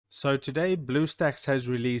So today Bluestacks has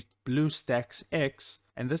released Bluestacks X,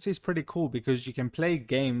 and this is pretty cool because you can play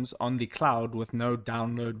games on the cloud with no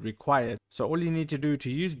download required. So all you need to do to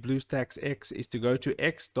use Bluestacks X is to go to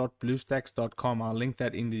x.bluestacks.com. I'll link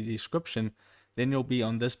that in the description. Then you'll be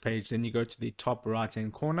on this page. Then you go to the top right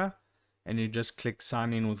hand corner and you just click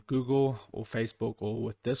sign in with Google or Facebook or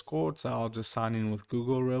with Discord. So I'll just sign in with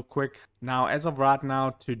Google real quick. Now, as of right now,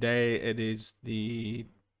 today it is the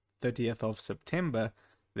 30th of September.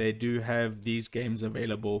 They do have these games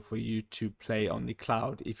available for you to play on the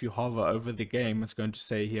cloud. If you hover over the game, it's going to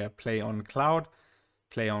say here, play on cloud,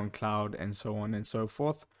 and so on and so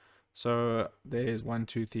forth. So there's 1,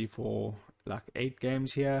 2, 3, 4, like 8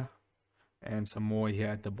 games here, and some more here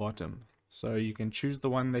at the bottom. So you can choose the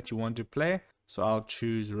one that you want to play. So I'll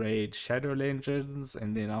choose Raid Shadow Legends,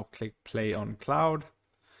 and then I'll click play on cloud.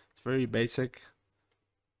 It's very basic.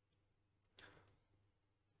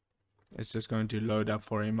 It's just going to load up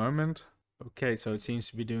for a moment. Okay, so it seems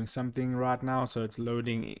to be doing something right now. So it's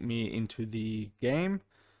loading me into the game,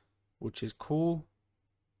 which is cool.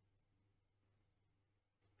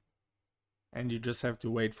 And you just have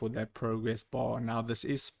to wait for that progress bar. Now this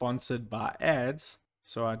is sponsored by ads.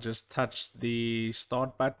 So I just touched the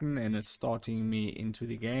start button and it's starting me into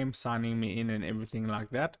the game, signing me in and everything like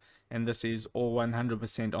that. And this is all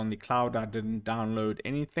 100% on the cloud. I didn't download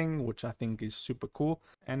anything, which I think is super cool.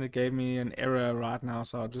 And it gave me an error right now.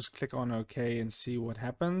 So I'll just click on OK and see what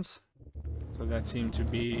happens. So that seemed to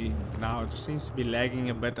be, now it seems to be lagging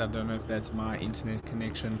a bit. I don't know if that's my internet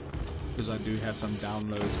connection, because I do have some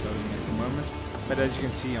downloads going at the moment. But as you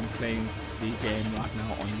can see, I'm playing the game right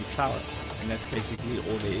now on the cloud. And that's basically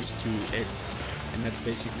all there is to X. And that's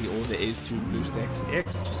basically all there is to Bluestacks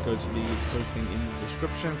X. Just go to the posting in the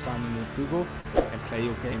description, sign in with Google, and play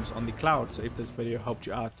your games on the cloud. So if this video helped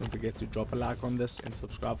you out, don't forget to drop a like on this and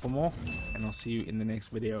subscribe for more. And I'll see you in the next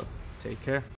video. Take care.